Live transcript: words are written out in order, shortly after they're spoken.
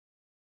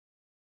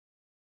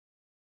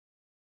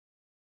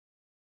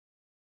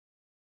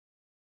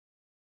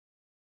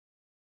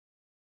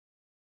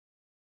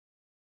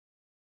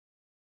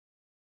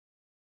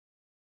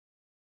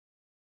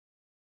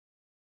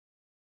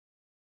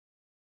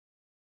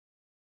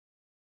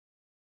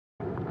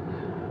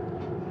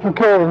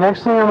Okay, the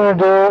next thing I'm going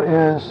to do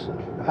is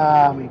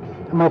I'm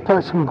going to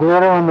put some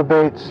glitter on the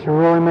baits to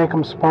really make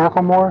them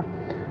sparkle more.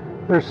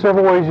 There's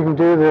several ways you can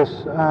do this.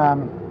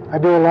 I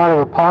do a lot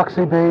of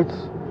epoxy baits,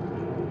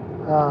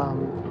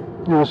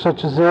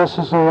 such as this.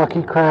 This is a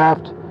Lucky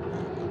Craft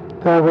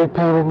that I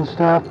repainted and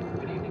stuff.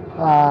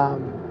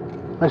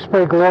 I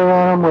spray glitter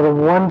on them with a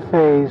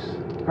one-phase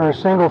or a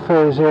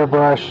single-phase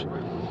airbrush,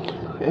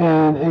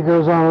 and it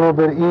goes on a little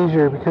bit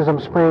easier because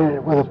I'm spraying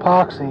it with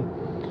epoxy.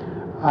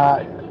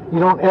 You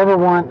don't ever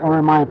want, or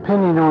in my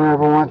opinion, you don't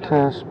ever want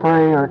to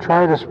spray or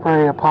try to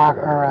spray a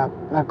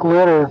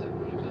glitter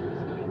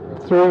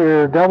through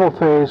your double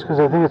phase, because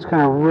I think it's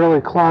going to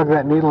really clog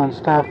that needle and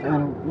stuff,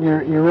 and you're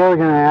really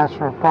going to ask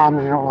for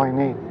problems you don't really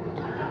need.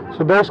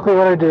 So basically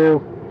what I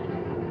do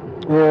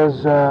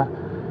is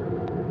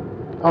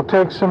I'll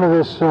take some of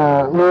this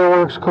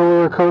LureWorks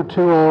CoLure Coat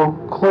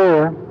 2.0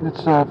 clear.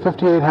 It's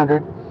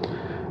 5800,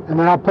 and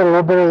then I'll put a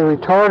little bit of the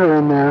retarder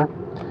in there,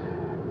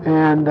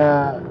 and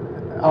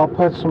I'll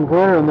put some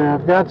glitter in there.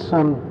 I've got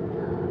some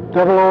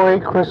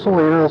 008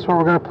 Crystalina. That's what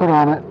we're going to put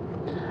on it.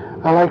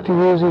 I like to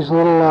use these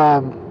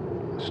little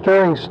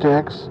stirring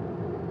sticks.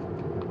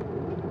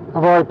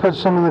 I've already put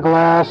some in the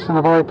glass, and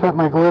I've already put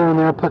my glitter in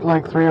there. I put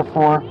like 3 or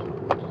 4.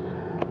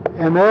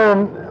 And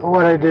then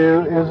what I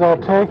do is I'll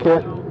take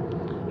it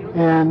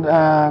and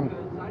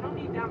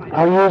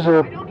I'll use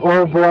an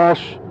oil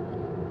brush.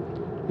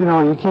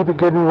 You keep it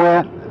good and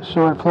wet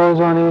so it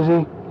flows on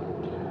easy.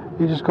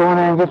 You just go in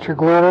there and get your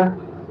glitter,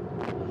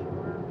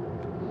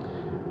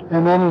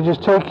 and then you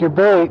just take your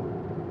bait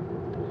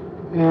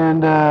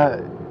and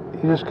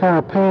you just kind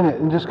of paint it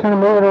and just kind of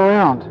move it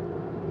around.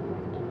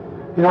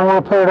 You don't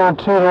want to put it on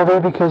too heavy,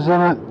 because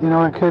then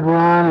it could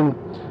run and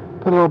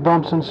put little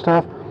bumps and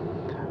stuff.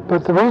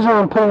 But the reason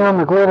I'm putting on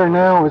the glitter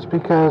now is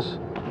because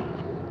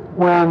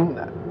when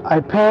I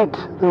paint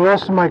the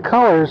rest of my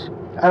colors,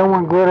 I don't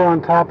want glitter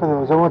on top of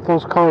those. I want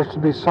those colors to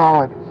be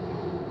solid.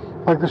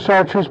 Like the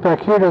chartreuse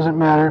back here doesn't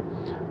matter,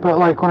 but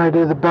like when I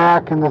do the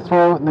back and the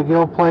throat and the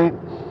gill plate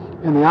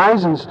and the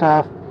eyes and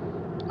stuff,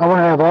 I want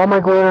to have all my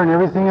glitter and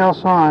everything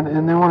else on,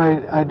 and then when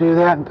I do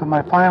that and put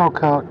my final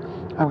coat,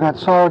 I've got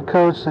solid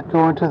coats that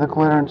go into the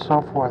glitter and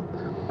so forth.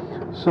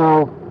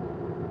 So,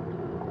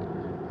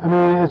 I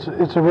mean,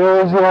 it's a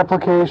real easy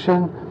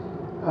application.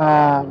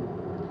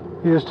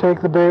 You just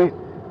take the bait,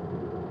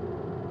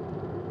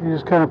 you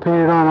just kind of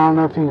paint it on. I don't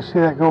know if you can see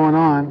that going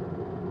on.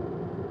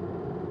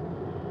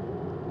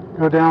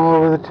 Go down all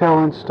over the tail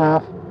and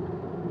stuff.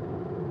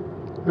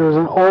 There was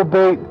an old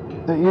bait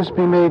that used to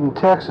be made in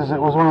Texas.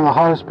 It was one of the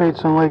hottest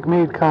baits on Lake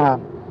Mead,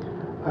 called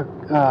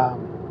a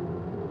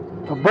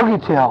boogie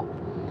tail.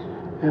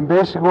 And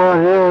basically what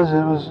it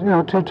was,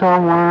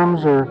 two-tone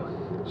worms or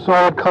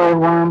solid colored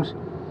worms.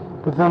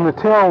 But then the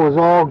tail was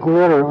all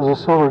glitter. It was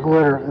a silver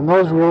glitter, and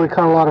those really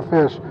caught a lot of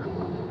fish.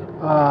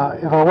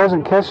 If I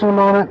wasn't catching them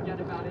on it,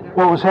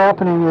 what was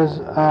happening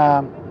is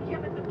I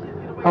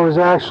was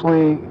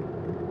actually,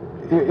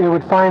 it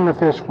would find the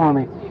fish for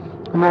me,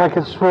 and then I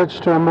could switch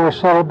to a more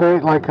subtle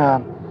bait like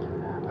a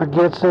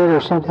Gets It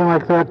or something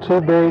like that,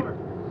 tube bait.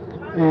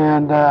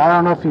 And I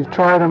don't know if you've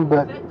tried them,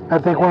 but I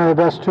think one of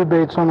the best tube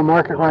baits on the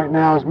market right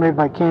now is made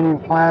by Canyon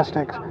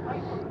Plastics,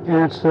 and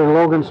it's the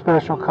Logan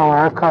Special color.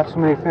 I've caught so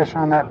many fish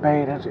on that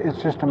bait.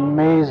 It's just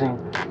amazing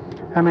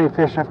how many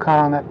fish I've caught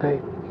on that bait.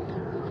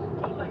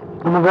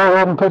 I'm going to go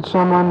ahead and put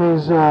some on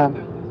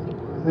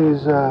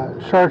these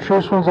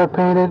chartreuse ones I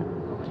painted.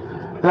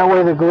 That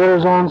way the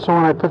glitter's on, so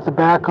when I put the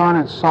back on,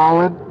 it's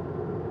solid.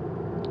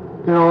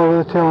 Get all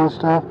over the tail and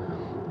stuff.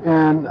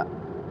 And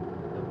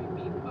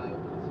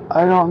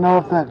I don't know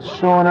if that's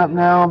showing up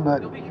now,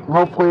 but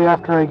hopefully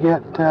after I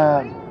get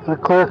the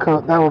clear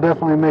coat, that will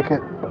definitely make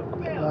it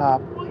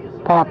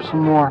pop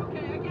some more.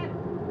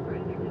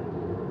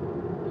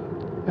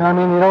 And I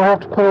mean, you don't have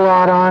to put a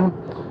lot on.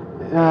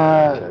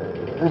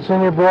 It's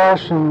in your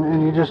brush,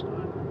 and you just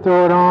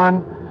throw it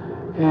on,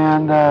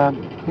 and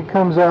it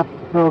comes up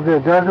real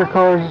good. Darker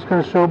colors is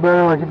going to show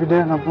better, like if you did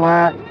it in a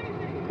black.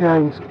 Yeah,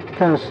 you can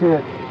kind of see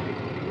it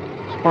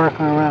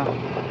sparkling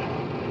around.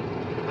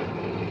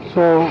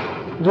 So,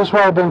 just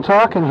while I've been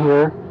talking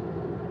here,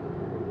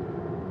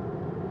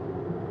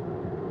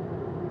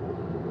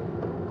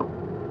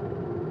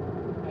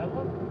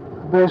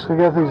 I basically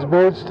got these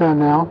baits done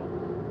now.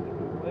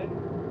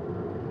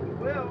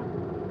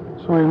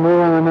 So we can move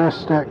on to the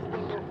next stick.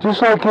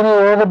 Just like any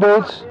other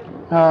baits,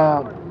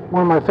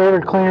 one of my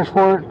favorite cleaners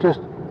for it, just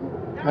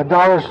a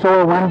dollar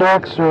store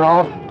Windex or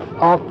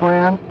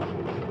off-brand.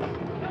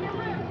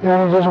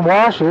 And you just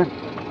wash it,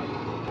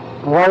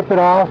 wipe it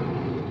off,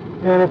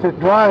 and if it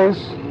dries,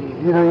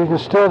 you can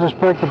still just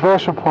break the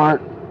brush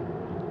apart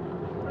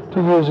to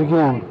use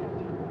again.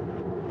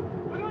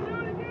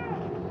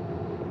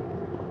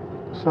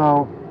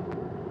 So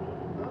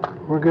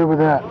we're good with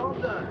that.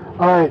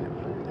 All right,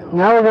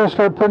 now we're going to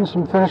start putting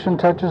some finishing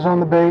touches on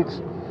the baits.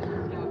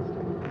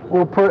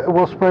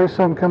 We'll spray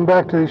some, come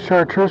back to these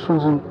chartreuse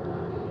ones and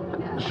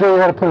show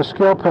you how to put a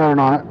scale pattern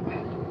on it.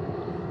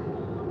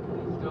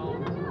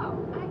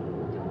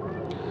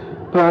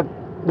 But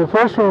The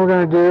first one we're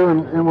going to do,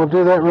 and we'll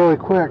do that really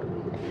quick.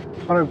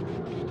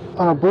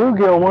 On a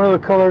bluegill, one of the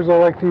colors I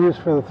like to use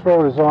for the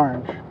throat is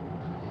orange.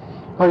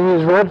 I'll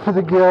use red for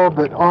the gill,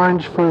 but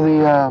orange for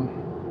the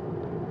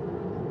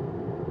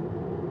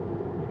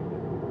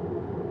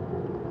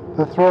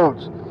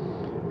throats.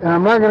 And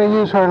I'm not going to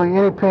use hardly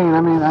any paint.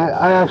 I mean,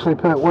 I actually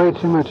put way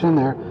too much in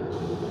there.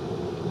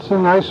 It's a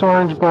nice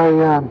orange by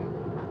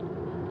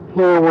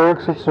CoLure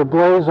Works. It's a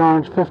Blaze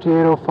Orange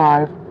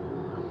 5805.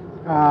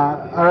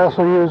 I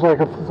also use like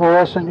a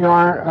fluorescent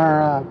yarn,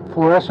 or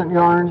fluorescent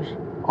orange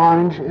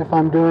if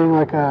I'm doing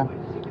like a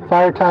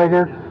fire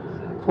tiger,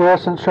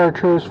 fluorescent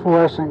chartreuse,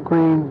 fluorescent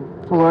green,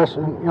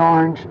 fluorescent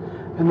orange,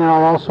 and then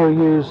I'll also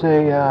use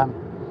a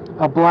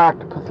black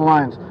to put the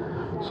lines.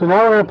 So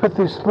now we're going to put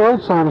these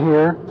throats on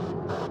here,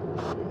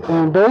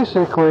 and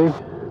basically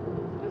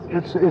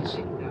it's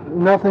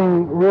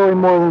nothing really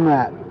more than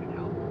that.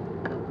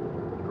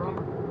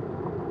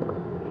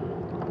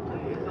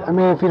 I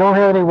mean, if you don't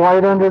have any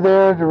white under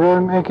there to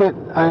really make it,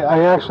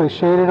 I actually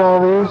shaded all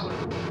these.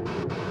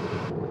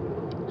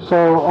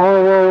 So all I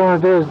really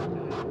want to do is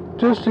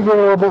just to get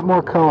a little bit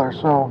more color.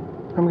 So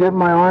I'm getting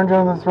my orange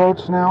on the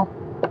throats now.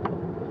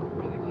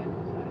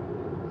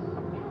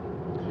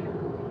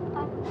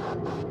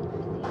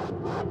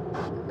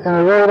 And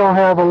I really don't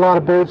have a lot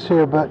of baits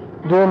here, but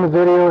doing the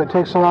video, it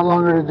takes a lot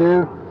longer to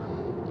do.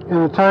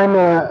 In the time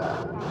that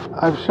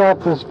I've shot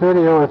this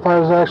video, if I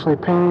was actually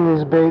painting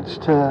these baits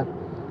to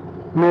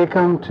make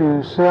them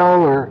to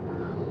sell, or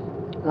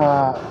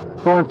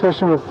going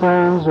fishing with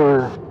friends,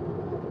 or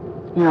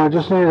you know,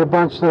 just needed a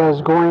bunch that I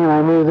was going, and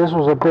I knew this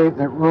was a bait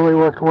that really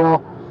worked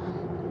well,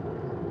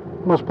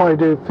 most probably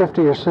do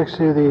 50 or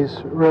 60 of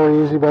these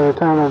really easy by the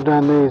time I've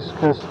done these,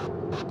 because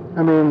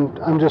I mean,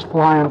 I'm just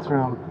flying through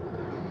them.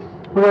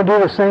 We're going to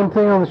do the same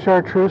thing on the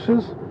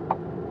chartreuses.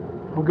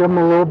 We'll give them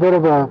a little bit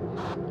of a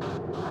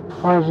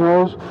orange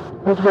nose.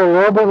 Let's go a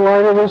little bit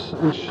lighter this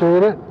and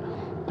shade it.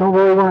 Don't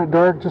really want it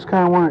dark, just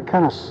kind of want it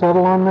kind of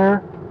subtle on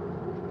there.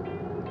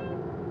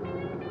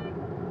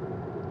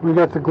 We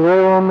got the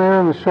glitter on there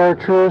and the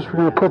chartreuse. We're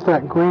going to put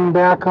that green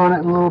back on it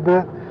in a little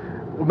bit.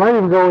 We might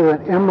even go with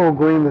an emerald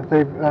green that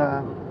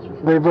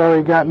they've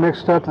already got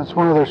mixed up. That's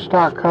one of their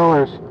stock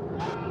colors.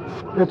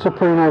 It's a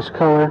pretty nice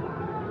color.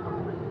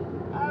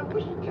 I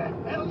wish to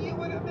hell you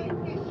would have made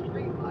me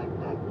scream like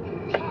that.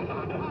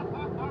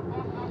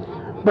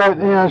 But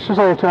yeah, it's just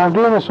like I'm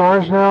doing this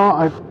orange now.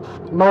 I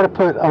might have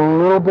put a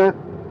little bit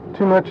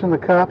too much in the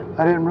cup.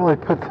 I didn't really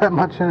put that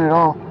much in at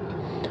all.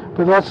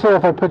 But let's say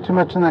if I put too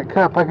much in that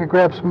cup, I could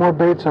grab some more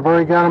baits. I've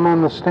already got them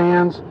on the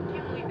stands,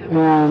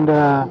 and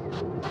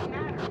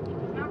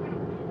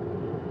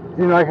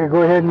you know, I could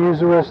go ahead and use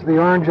the rest of the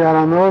orange out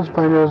on those if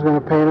I knew I was going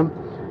to paint them,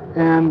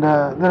 and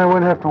then I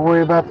wouldn't have to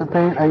worry about the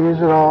paint. I use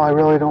it all. I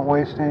really don't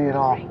waste any at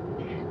all.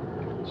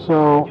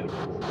 So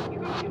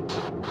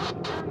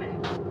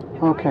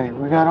okay,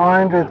 we got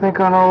orange, I think,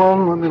 on all of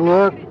them. Let me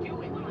look.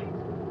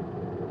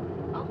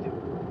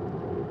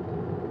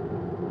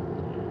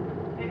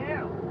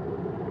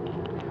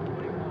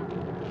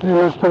 It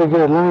looks pretty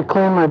good. Let me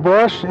clean my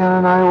brush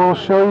and I will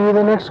show you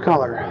the next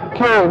color.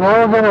 Okay,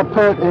 now we're going to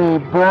put a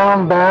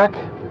brown back,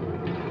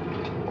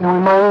 and we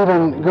might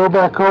even go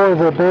back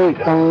over the bait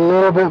a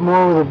little bit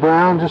more with a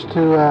brown, just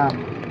to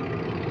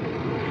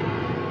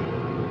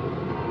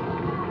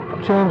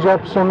change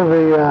up some of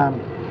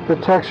the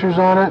textures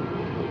on it.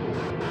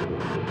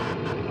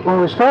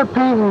 When we start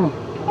painting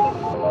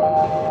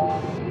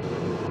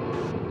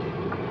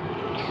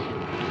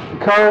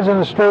colors in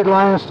a straight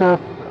line and stuff,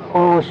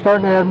 or we're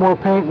starting to add more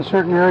paint in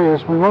certain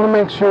areas, we want to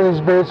make sure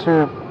these baits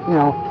are, you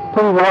know,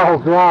 pretty well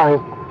dry,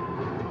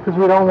 because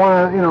we don't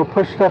want to, you know,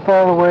 push stuff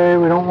out of the way.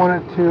 We don't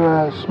want it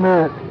to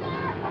smear it.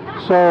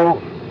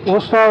 So we'll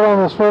start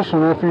on this first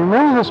one. If you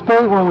remember this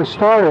bait when we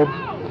started,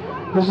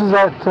 this is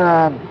that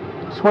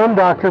Swim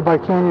Doctor by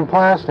Canyon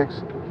Plastics.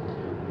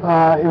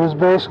 It was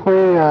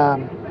basically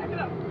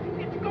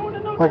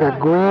like a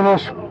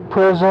greenish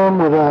prism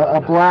with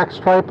a black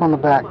stripe on the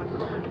back.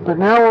 But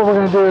now what we're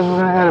going to do is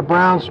we're going to add a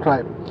brown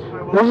stripe.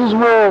 This is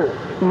where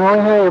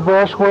knowing how your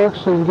brush works,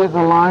 so you can get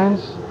the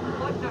lines.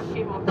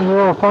 And you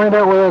want to find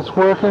out where it's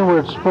working, where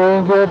it's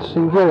spraying good, so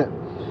you get it.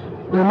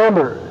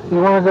 Remember, you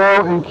want to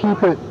go and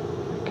keep it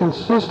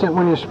consistent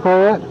when you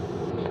spray it,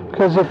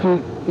 because if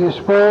you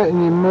spray it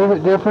and you move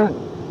it different,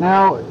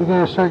 now you're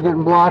going to start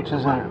getting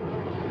blotches in it.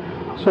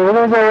 So we're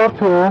going to go up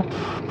here,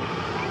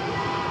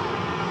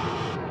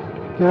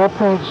 get our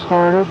paint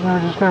started, and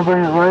we're just going to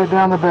bring it right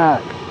down the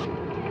back.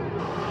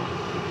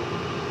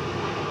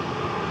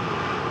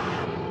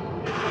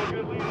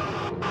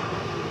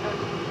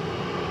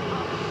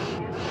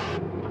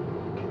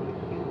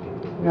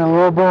 Got a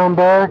little brown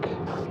back,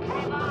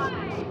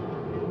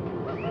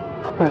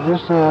 but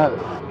just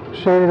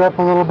shade it up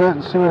a little bit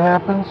and see what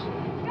happens.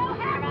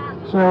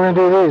 So now we're going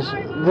to do these.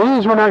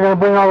 These we're not going to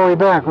bring all the way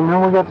back.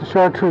 Remember, we got the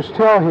chartreuse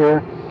tail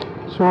here,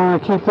 so we're going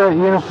to keep that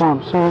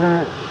uniform. So we're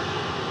going to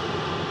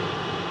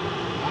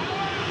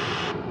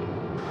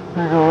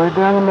go right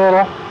down the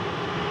middle.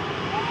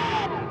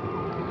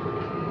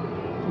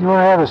 You want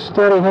to have a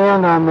steady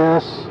hand on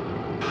this.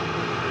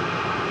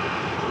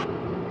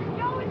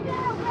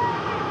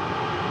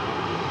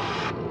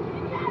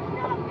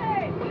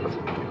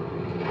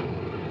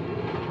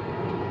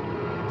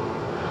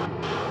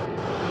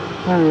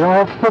 And you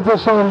don't have to put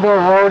this on there.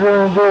 All we're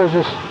going to do is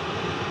just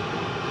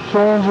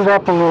change it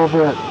up a little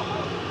bit.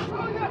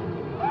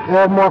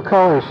 Add more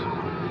colors.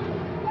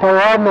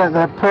 By adding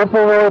that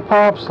purple really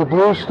pops, the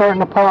blue's starting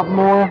to pop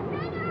more.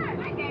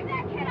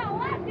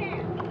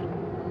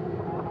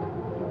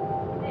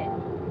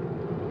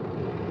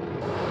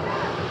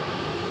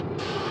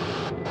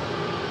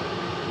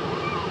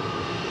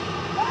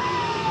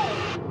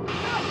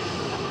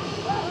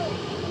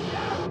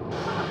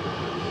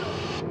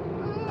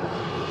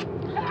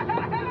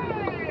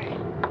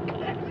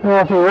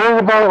 Now, if you're worried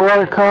about what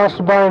it costs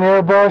to buy an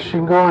airbrush, you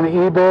can go on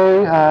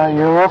eBay,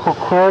 your local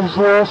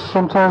Craigslist.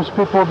 Sometimes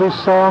people will be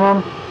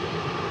selling them.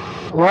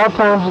 A lot of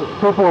times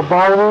people will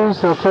buy these,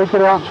 they'll take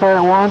it out, try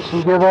it once,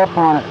 and give up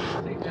on it.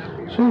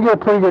 So you can get a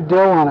pretty good deal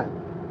on it.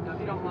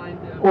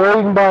 Or you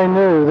can buy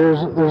new.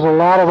 There's a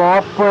lot of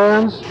off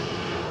brands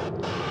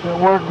that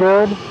work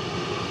good.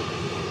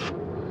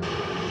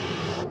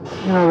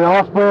 You know, the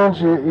off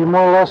brands, you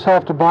more or less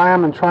have to buy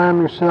them and try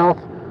them yourself.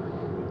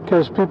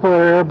 Because people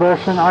are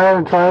airbrushing. I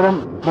haven't tried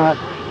them, but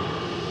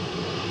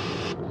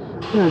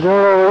you know, do a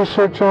little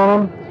research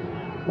on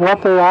them,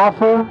 what they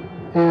offer,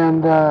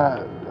 and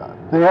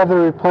they have the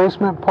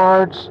replacement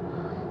parts.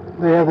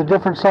 They have the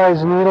different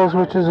size needles,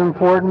 which is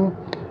important.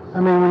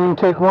 I mean, when you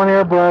take one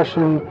airbrush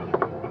and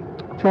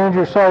change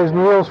your size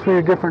needles for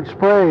your different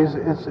sprays,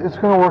 it's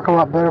going to work a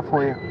lot better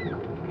for you.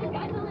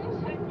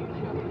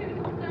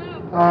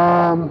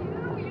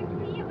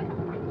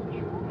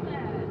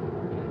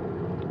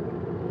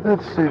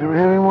 Let's see, do we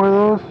have any more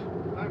of those?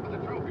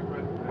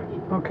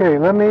 Okay,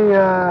 let me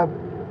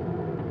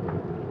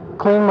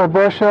clean my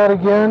brush out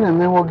again, and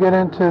then we'll get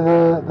into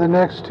the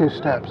next two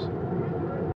steps.